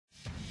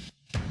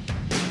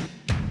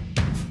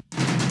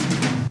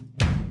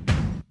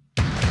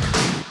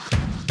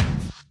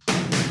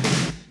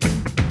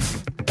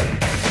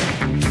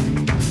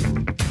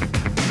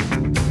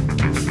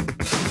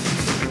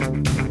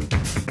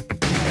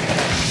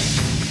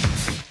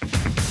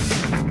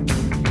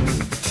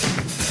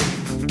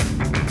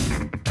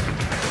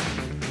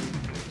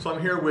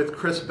I'm here with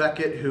Chris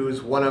Beckett,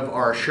 who's one of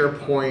our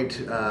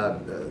SharePoint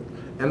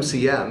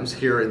MCMs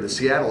here in the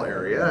Seattle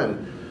area.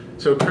 And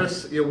so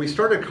Chris, we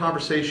started a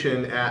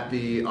conversation at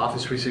the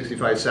Office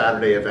 365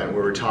 Saturday event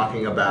where we're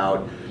talking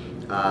about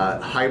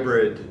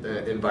hybrid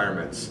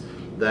environments,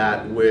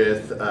 that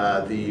with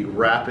the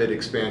rapid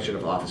expansion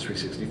of Office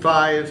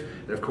 365,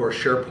 and of course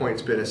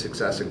SharePoint's been a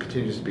success and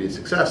continues to be a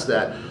success,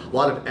 that a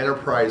lot of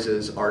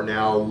enterprises are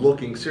now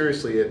looking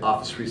seriously at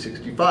Office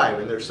 365,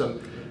 and there's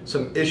some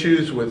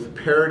issues with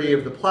parity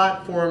of the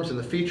platforms and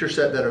the feature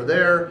set that are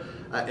there,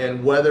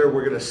 and whether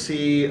we're going to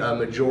see a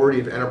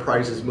majority of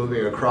enterprises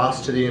moving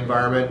across to the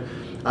environment.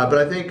 But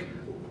I think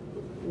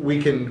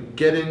we can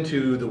get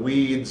into the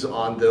weeds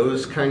on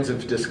those kinds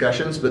of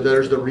discussions, but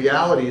there's the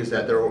reality is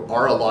that there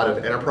are a lot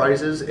of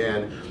enterprises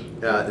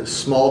and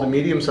small to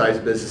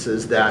medium-sized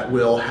businesses that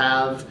will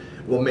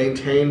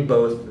maintain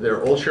both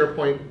their old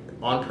SharePoint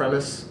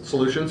on-premise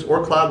solutions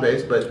or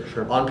cloud-based, but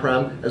sure,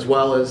 on-prem, as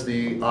well as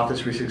the Office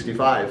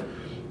 365,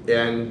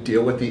 and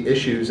deal with the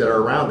issues that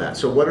are around that.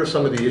 So what are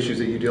some of the issues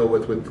that you deal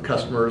with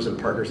customers and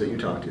partners that you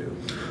talk to?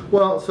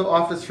 Well, so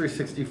Office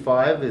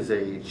 365 is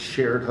a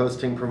shared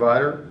hosting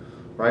provider,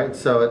 right?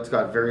 So it's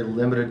got very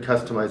limited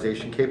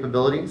customization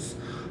capabilities,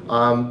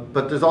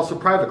 but there's also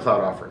private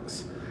cloud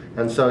offerings.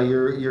 And so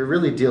you're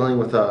really dealing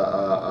with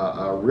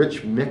a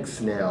rich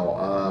mix now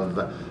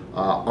of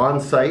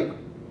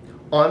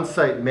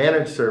on-site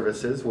managed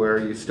services where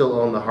you still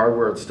own the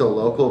hardware, it's still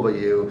local, but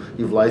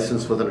you've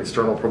licensed with an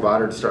external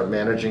provider to start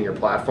managing your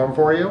platform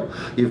for you.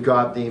 You've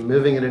got the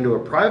moving it into a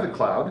private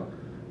cloud,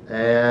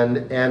 and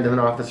an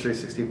Office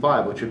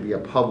 365, which would be a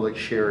public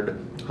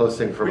shared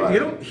hosting provider. You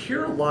don't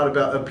hear a lot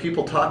about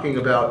people talking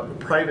about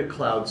private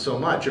cloud so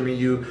much. I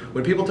mean,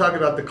 when people talk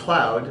about the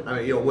cloud,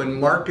 I mean, when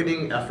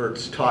marketing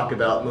efforts talk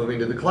about moving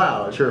to the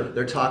cloud, sure,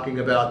 they're talking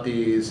about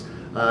these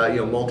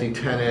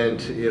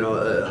multi-tenant,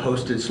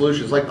 hosted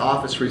solutions like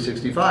Office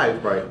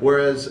 365. Right.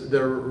 Whereas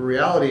the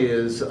reality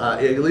is,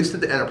 at least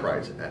at the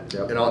enterprise,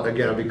 yep, and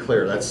I'll be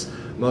clear, that's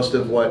most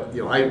of what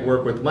I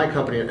work with my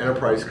company and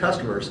enterprise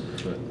customers.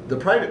 Right. The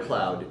private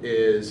cloud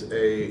is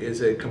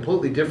a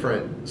completely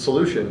different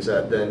solution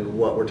set than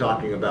what we're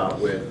talking about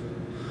with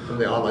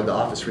the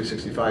Office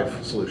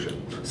 365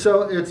 solution.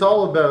 So it's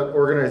all about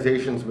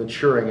organizations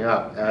maturing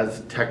up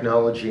as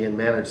technology and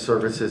managed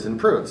services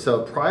improve.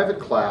 So private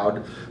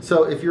cloud,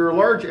 so if you're a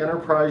large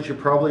enterprise, you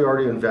probably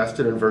already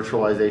invested in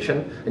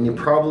virtualization, and you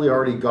probably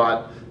already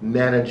got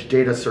managed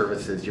data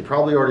services. You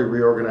probably already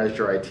reorganized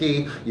your IT.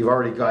 You've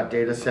already got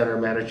data center,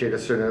 managed data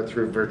center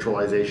through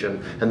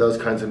virtualization and those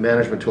kinds of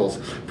management tools.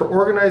 For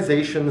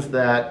organizations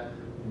that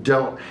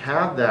don't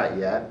have that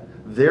yet,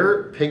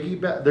 they're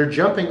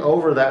jumping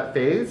over that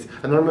phase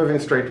and they're moving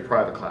straight to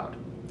private cloud.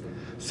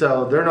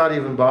 So they're not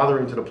even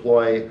bothering to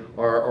deploy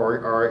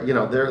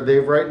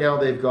right now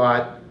they've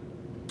got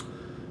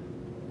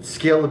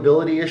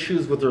scalability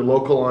issues with their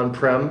local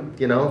on-prem,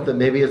 that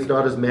maybe it's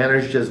not as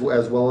managed as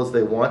well as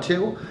they want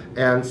to.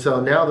 And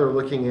so now they're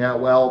looking at,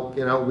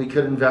 we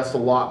could invest a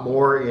lot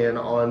more in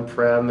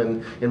on-prem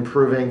and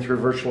improving through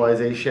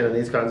virtualization and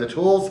these kinds of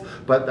tools,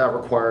 but that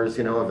requires,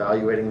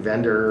 evaluating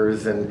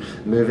vendors and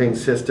moving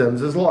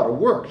systems. There's a lot of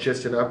work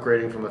just in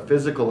upgrading from a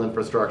physical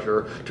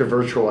infrastructure to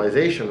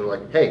virtualization. They're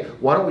like, hey,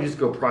 why don't we just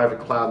go private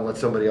cloud and let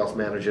somebody else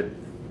manage it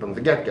from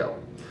the get-go?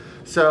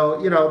 So,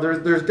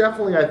 there's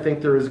definitely, I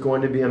think there is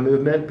going to be a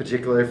movement,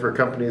 particularly for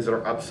companies that are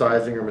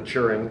upsizing or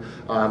maturing.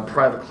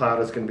 Private cloud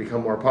is going to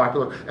become more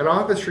popular. And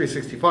Office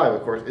 365,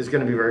 of course, is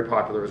going to be very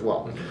popular as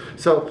well.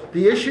 So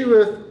the issue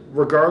with,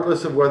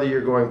 regardless of whether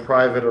you're going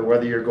private or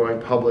whether you're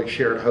going public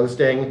shared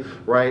hosting,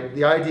 right,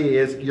 the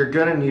idea is you're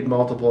going to need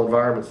multiple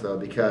environments, though,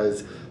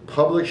 because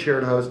public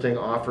shared hosting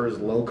offers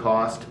low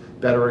cost,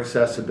 better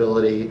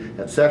accessibility,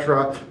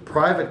 etc.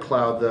 Private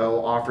cloud,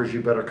 though, offers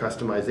you better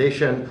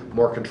customization,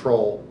 more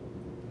control,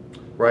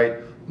 right?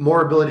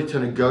 More ability to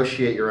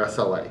negotiate your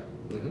SLA,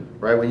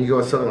 right? When you go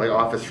with something like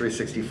Office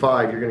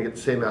 365, you're going to get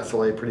the same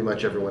SLA pretty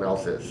much everyone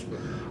else is.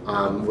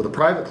 With a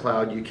private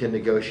cloud, you can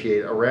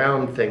negotiate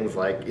around things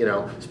like,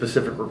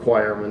 specific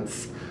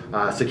requirements,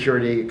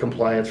 security,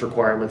 compliance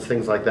requirements,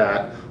 things like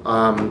that.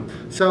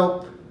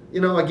 So,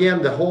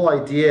 again, the whole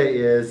idea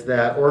is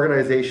that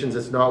organizations,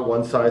 it's not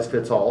one size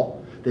fits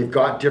all. They've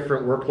got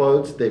different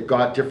workloads. They've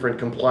got different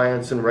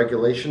compliance and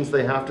regulations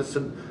they have to,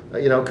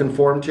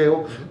 conform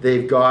to.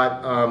 They've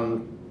got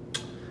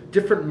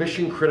different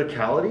mission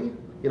criticality,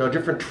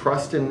 different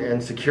trust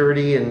and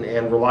security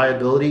and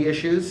reliability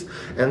issues.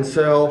 And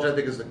so, which I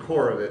think is the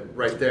core of it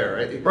right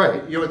there.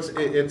 Right.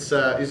 It's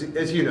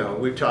as you know,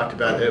 we've talked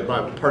about it.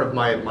 Part of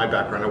my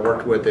background, I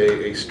worked with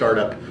a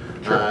startup,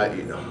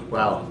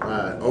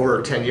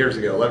 over 10 years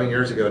ago, 11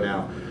 years ago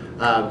now,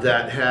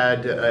 that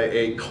had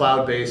a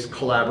cloud-based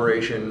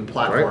collaboration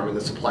platform in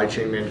the supply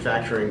chain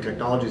manufacturing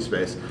technology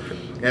space.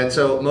 And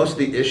so most of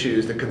the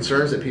issues, the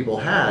concerns that people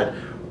had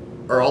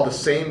are all the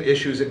same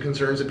issues and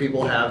concerns that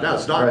people have now.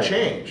 It's not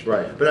changed.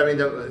 Right. But I mean,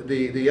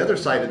 the other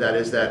side of that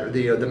is that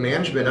the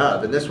management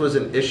of, and this was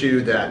an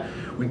issue that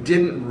we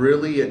didn't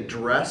really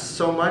address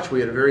so much. We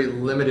had a very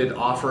limited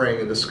offering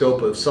in the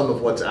scope of some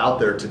of what's out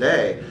there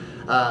today.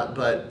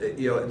 But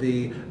you know,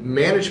 the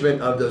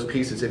management of those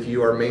pieces, if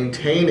you are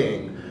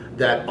maintaining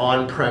that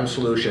on-prem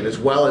solution as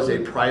well as a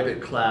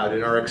private cloud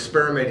and are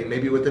experimenting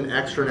maybe with an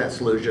extranet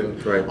solution,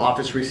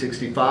 Office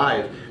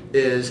 365,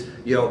 is,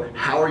 you know,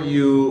 how are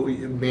you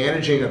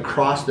managing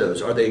across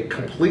those? Are they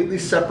completely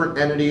separate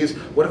entities?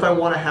 What if I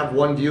want to have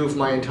one view of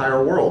my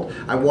entire world?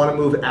 I want to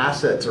move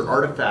assets or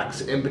artifacts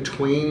in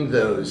between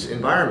those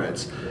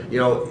environments. You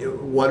know,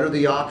 what are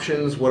the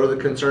options? What are the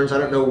concerns? I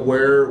don't know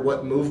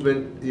what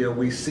movement, you know,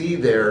 we see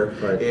there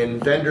in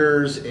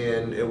vendors,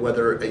 in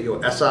whether, you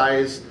know,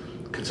 SIs,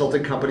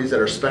 consulting companies that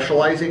are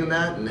specializing in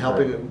that and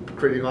helping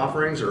creating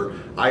offerings, or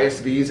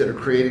ISVs that are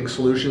creating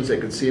solutions they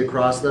could see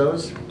across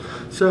those.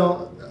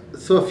 So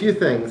a few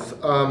things.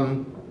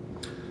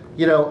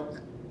 You know,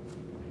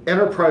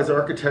 enterprise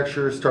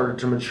architecture started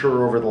to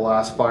mature over the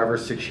last 5 or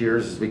 6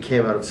 years as we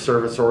came out of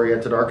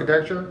service-oriented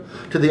architecture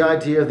to the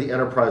idea of the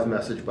enterprise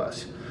message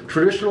bus.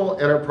 Traditional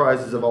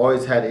enterprises have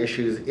always had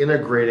issues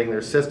integrating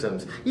their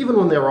systems, even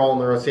when they were all in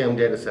their same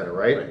data center,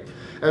 right?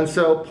 And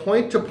so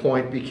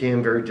point-to-point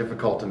became very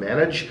difficult to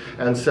manage.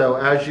 And so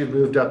as you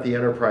moved up the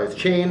enterprise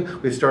chain,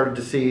 we started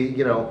to see,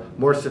 you know,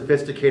 more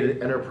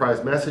sophisticated enterprise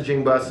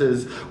messaging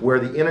buses where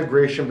the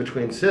integration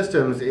between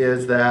systems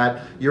is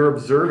that you're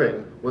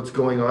observing what's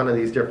going on in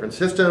these different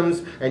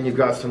systems, and you've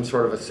got some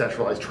sort of a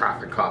centralized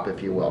traffic cop,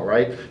 if you will,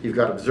 right? You've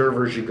got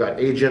observers, you've got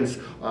agents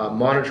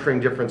monitoring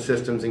different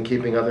systems and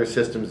keeping other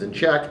systems in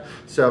check.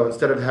 So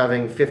instead of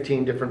having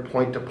 15 different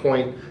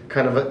point-to-point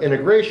kind of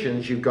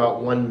integrations, you've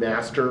got one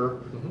master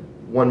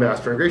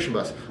integration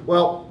bus.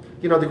 Well,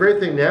 you know, the great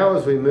thing now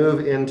as we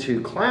move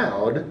into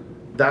cloud,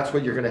 that's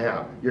what you're going to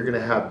have. You're going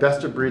to have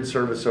best of breed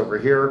service over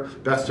here,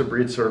 best of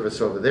breed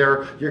service over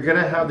there. You're going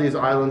to have these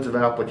islands of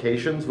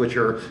applications which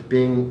are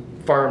being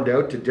farmed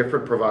out to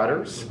different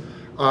providers.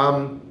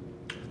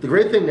 The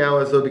great thing now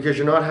is, though, because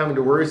you're not having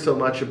to worry so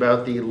much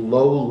about the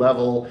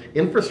low-level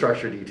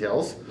infrastructure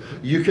details,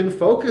 you can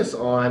focus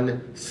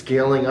on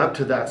scaling up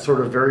to that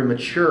sort of very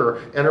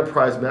mature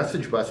enterprise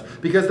message bus,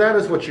 because that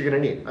is what you're going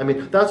to need. I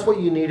mean, that's what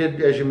you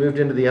needed as you moved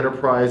into the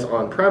enterprise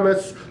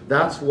on-premise.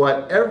 That's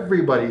what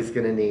everybody's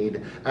going to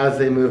need as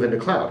they move into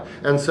cloud.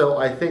 And so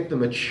I think the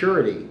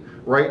maturity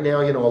right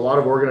now, you know, a lot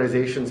of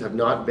organizations have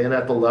not been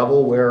at the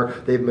level where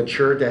they've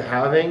matured to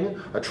having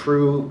a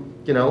true,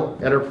 you know,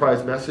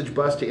 enterprise message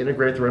bus to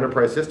integrate their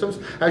enterprise systems.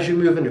 As you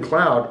move into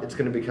cloud, it's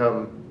going to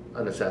become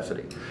a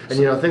necessity. And,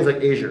 you know, things like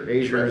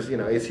Azure's, you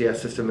know, ACS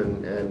system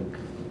and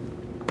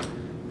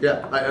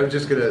yeah, I was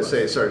just going to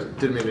say, sorry,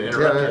 didn't mean to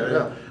interrupt you.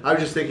 No. I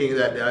was just thinking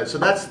that, so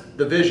that's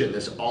the vision,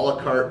 this a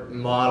la carte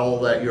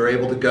model that you're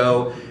able to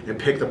go and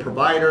pick the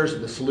providers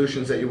and the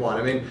solutions that you want.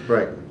 I mean,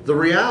 the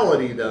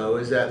reality, though,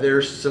 is that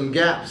there's some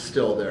gaps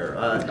still there.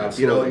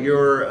 You know,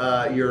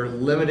 you're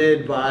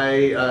limited by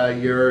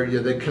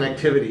the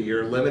connectivity.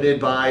 You're limited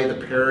by the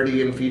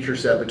parity and feature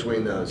set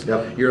between those.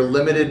 You're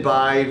limited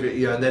by,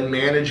 you know, and then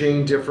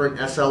managing different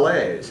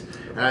SLAs.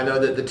 And I know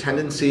that the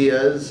tendency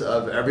is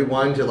of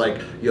everyone to, like,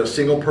 you know,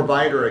 single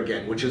provider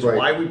again, which is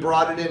why we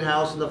brought it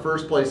in-house in the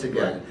first place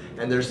again.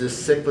 And there's this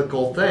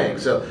cyclical thing.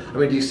 So, I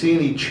mean, do you see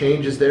any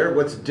changes there?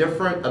 What's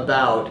different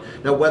about,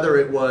 now whether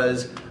it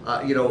was,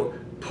 you know,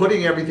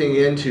 putting everything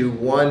into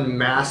one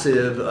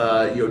massive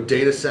you know,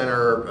 data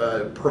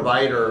center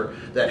provider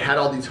that had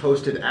all these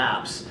hosted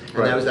apps,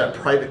 and that was that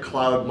private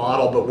cloud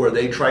model, but where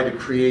they tried to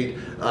create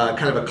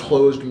kind of a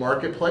closed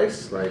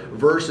marketplace,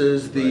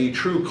 versus the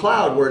true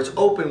cloud where it's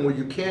open, where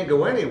you can't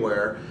go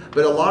anywhere,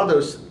 but a lot of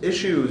those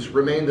issues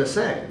remain the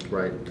same.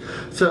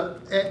 So,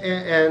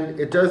 and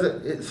it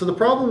doesn't, so the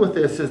problem with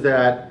this is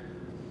that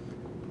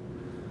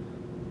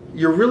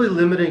you're really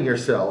limiting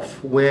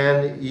yourself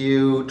when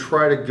you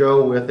try to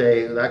go with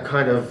that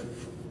kind of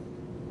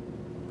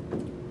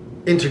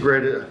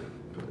integrated.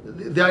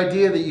 The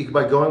idea that you,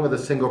 by going with a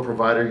single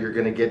provider, you're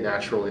going to get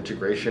natural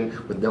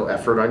integration with no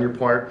effort on your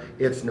part,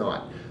 it's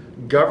not.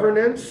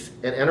 Governance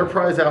and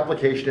enterprise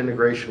application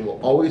integration will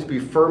always be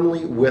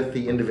firmly with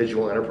the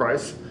individual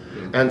enterprise.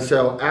 And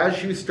so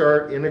as you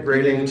start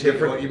integrating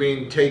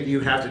you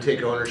have to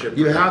take ownership.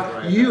 You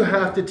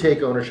have to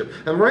take ownership.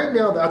 And right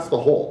now that's the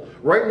whole.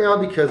 Right now,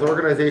 because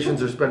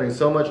organizations are spending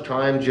so much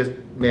time just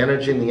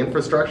managing the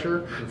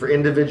infrastructure for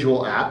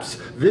individual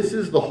apps, this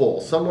is the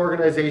whole. Some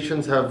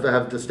organizations have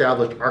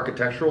established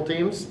architectural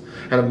teams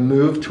and have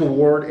moved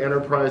toward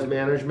enterprise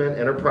management,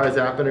 enterprise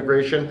app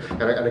integration,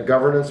 and a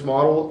governance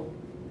model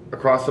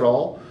across it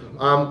all.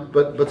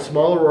 But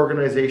smaller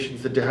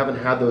organizations that haven't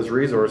had those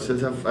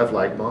resources have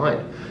lagged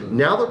behind.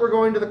 Now that we're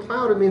going to the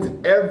cloud, it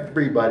means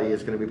everybody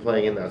is going to be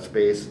playing in that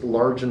space,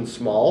 large and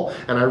small.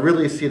 And I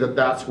really see that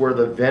that's where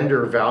the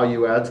vendor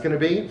value add is going to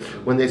be,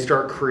 when they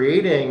start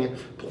creating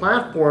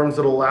platforms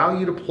that allow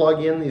you to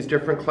plug in these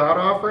different cloud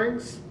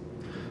offerings,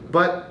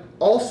 but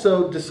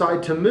also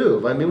decide to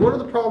move. I mean, one of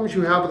the problems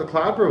you have with a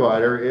cloud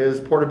provider is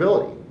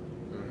portability.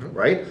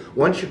 right?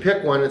 Once you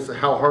pick one, it's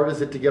how hard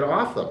is it to get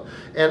off them?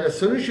 And as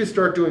soon as you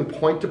start doing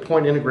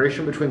point-to-point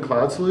integration between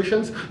cloud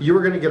solutions, you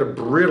are going to get a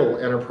brittle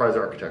enterprise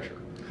architecture.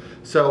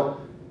 So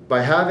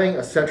by having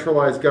a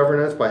centralized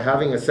governance, by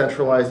having a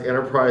centralized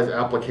enterprise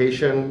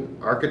application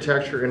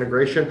architecture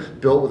integration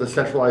built with a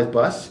centralized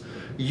bus,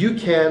 you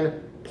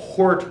can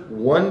port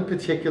one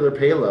particular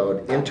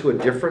payload into a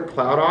different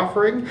cloud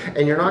offering,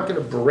 and you're not going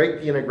to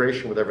break the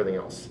integration with everything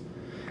else.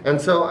 And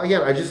so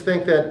again, I just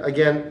think that,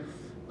 again,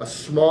 a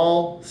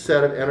small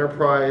set of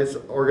enterprise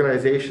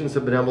organizations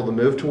have been able to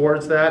move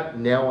towards that.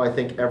 Now I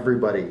think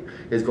everybody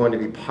is going to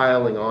be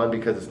piling on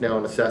because it's now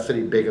a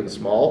necessity, big and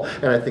small.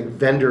 And I think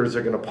vendors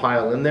are going to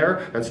pile in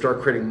there and start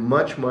creating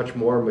much, much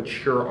more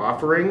mature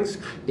offerings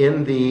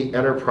in the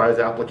enterprise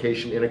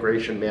application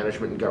integration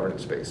management and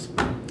governance space.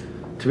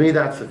 To me,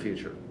 that's the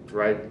future,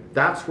 right?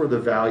 That's where the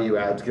value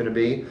add's going to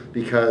be,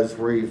 because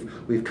we've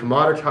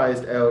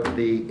commoditized out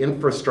the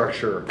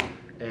infrastructure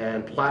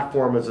and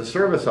platform as a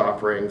service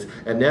offerings,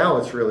 and now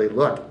it's really,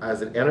 look,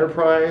 as an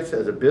enterprise,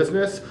 as a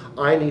business,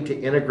 I need to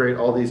integrate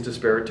all these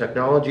disparate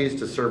technologies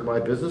to serve my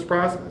business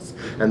process.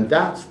 And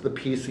that's the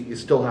piece that you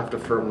still have to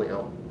firmly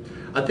own.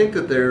 I think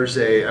that there's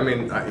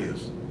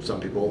some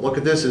people look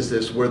at this as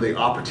this where the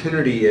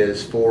opportunity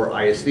is for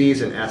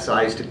ISVs and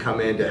SIs to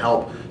come in to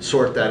help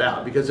sort that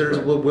out, because there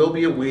will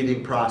be a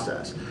weeding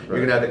process. Right.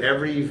 You're going to have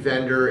every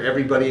vendor,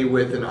 everybody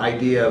with an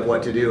idea of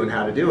what to do and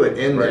how to do it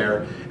in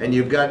there, and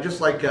you've got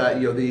just like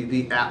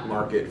the app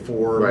market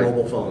for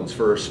mobile phones,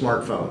 for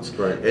smartphones,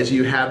 as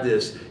you have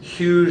this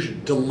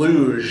huge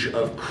deluge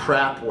of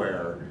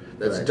crapware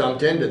that's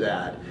dumped into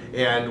that.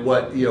 And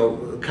what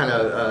kind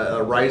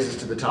of rises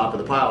to the top of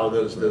the pile are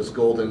those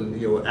golden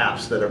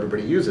apps that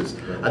everybody uses.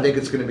 I think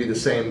it's going to be the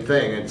same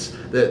thing. It's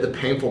the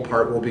painful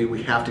part will be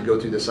we have to go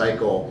through that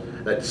cycle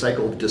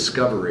of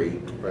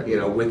discovery,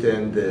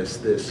 within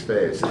this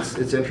phase.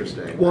 It's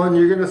interesting. Well, and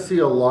you're going to see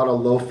a lot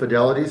of low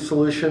fidelity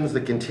solutions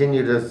that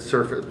continue to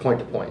surface point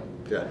to point.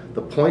 Yeah.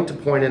 The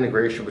point-to-point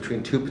integration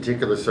between two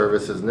particular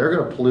services, and they're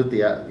going to pollute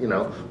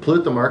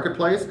the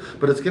marketplace.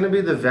 But it's going to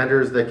be the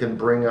vendors that can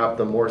bring up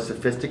the more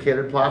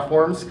sophisticated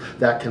platforms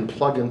that can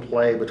plug and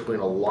play between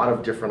a lot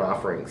of different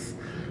offerings,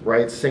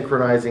 right?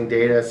 Synchronizing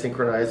data,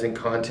 synchronizing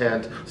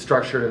content,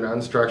 structured and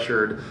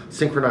unstructured,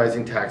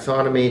 synchronizing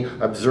taxonomy,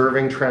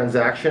 observing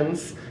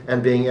transactions,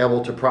 and being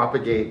able to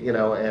propagate,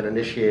 and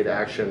initiate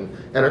action,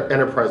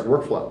 enterprise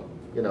workflow,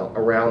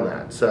 around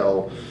that.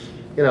 So.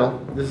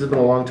 This has been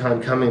a long time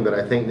coming, but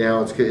I think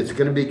now it's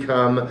going to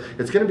become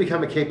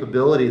a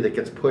capability that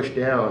gets pushed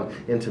down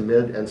into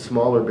mid and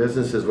smaller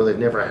businesses where they've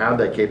never had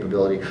that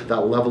capability,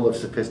 that level of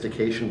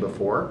sophistication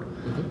before.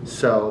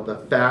 So the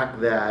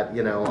fact that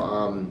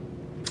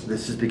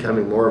this is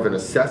becoming more of a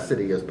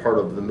necessity as part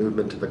of the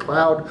movement to the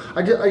cloud,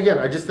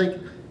 I just think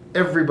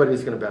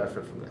everybody's going to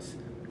benefit from this.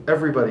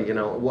 Everybody,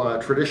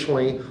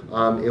 traditionally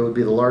it would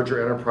be the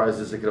larger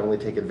enterprises that could only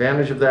take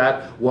advantage of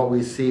that. What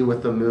we see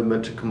with the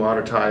movement to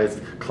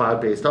commoditized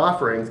cloud-based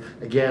offerings,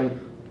 again,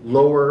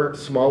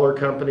 smaller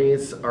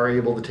companies are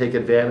able to take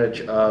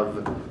advantage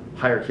of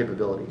higher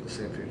capability. The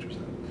same features.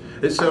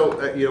 And so,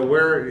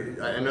 where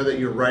I know that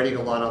you're writing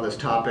a lot on this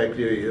topic.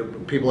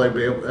 People are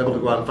able to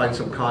go out and find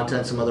some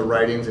content, some other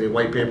writings, any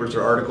white papers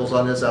or articles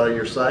on this out of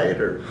your site,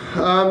 or?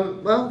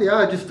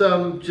 I just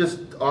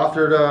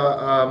authored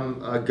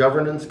a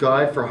governance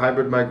guide for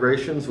hybrid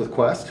migrations with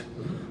Quest,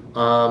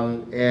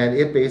 and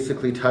it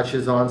basically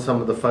touches on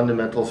some of the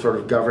fundamental sort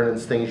of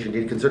governance things you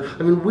need to consider.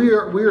 I mean, we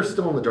are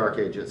still in the dark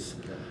ages.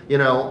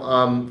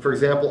 For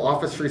example,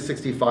 Office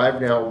 365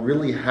 now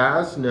really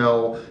has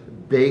no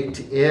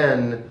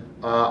baked-in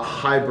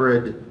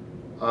hybrid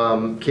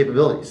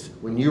capabilities.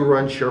 When you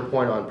run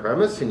SharePoint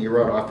on-premise and you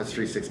run Office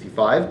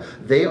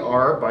 365, they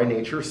are by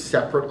nature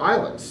separate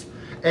islands.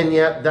 And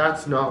yet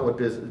that's not what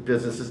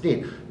businesses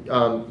need.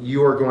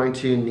 You are going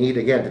to need,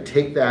 again, to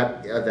take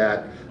that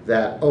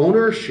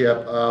ownership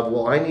of,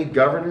 well, I need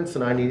governance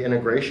and I need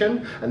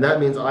integration, and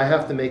that means I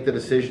have to make the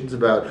decisions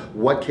about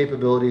what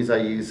capabilities I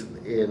use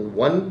in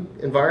one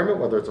environment,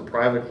 whether it's a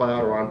private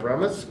cloud or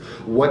on-premise,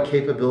 what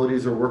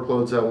capabilities or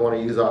workloads I want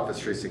to use Office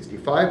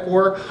 365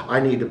 for. I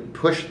need to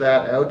push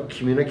that out,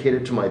 communicate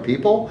it to my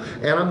people,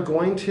 and I'm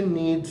going to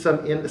need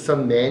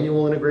some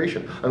manual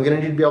integration. I'm going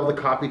to need to be able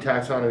to copy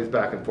taxonomies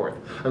back and forth.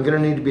 I'm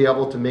going to need to be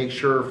able to make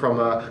sure from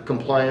a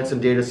compliance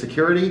and data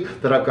security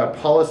that I've got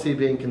policy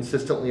being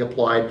consistently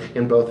applied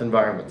in both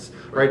environments,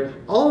 right?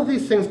 All of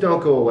these things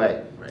don't go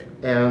away. Right.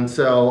 And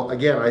so,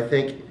 again, I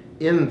think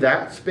in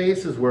that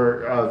space is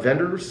where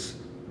vendors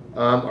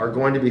are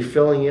going to be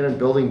filling in and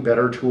building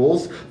better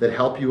tools that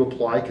help you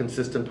apply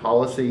consistent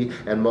policy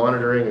and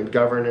monitoring and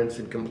governance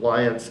and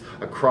compliance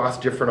across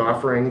different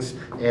offerings.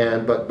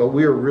 But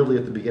we are really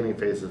at the beginning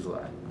phases of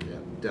that. Yeah,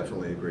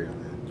 definitely agree on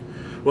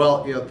that.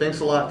 Well, thanks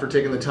a lot for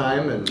taking the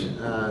time, and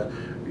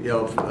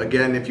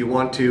again, if you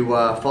want to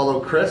follow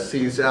Chris,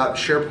 he's out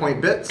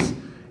SharePoint Bits,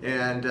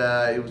 and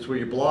it was where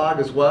you blog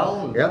as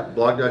well. Yeah,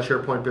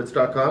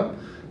 blog.sharepointbits.com,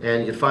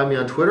 and you can find me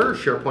on Twitter,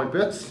 SharePoint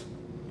Bits.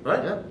 All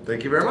right. Yeah.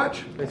 Thank you very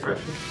much. Thanks,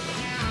 Christian.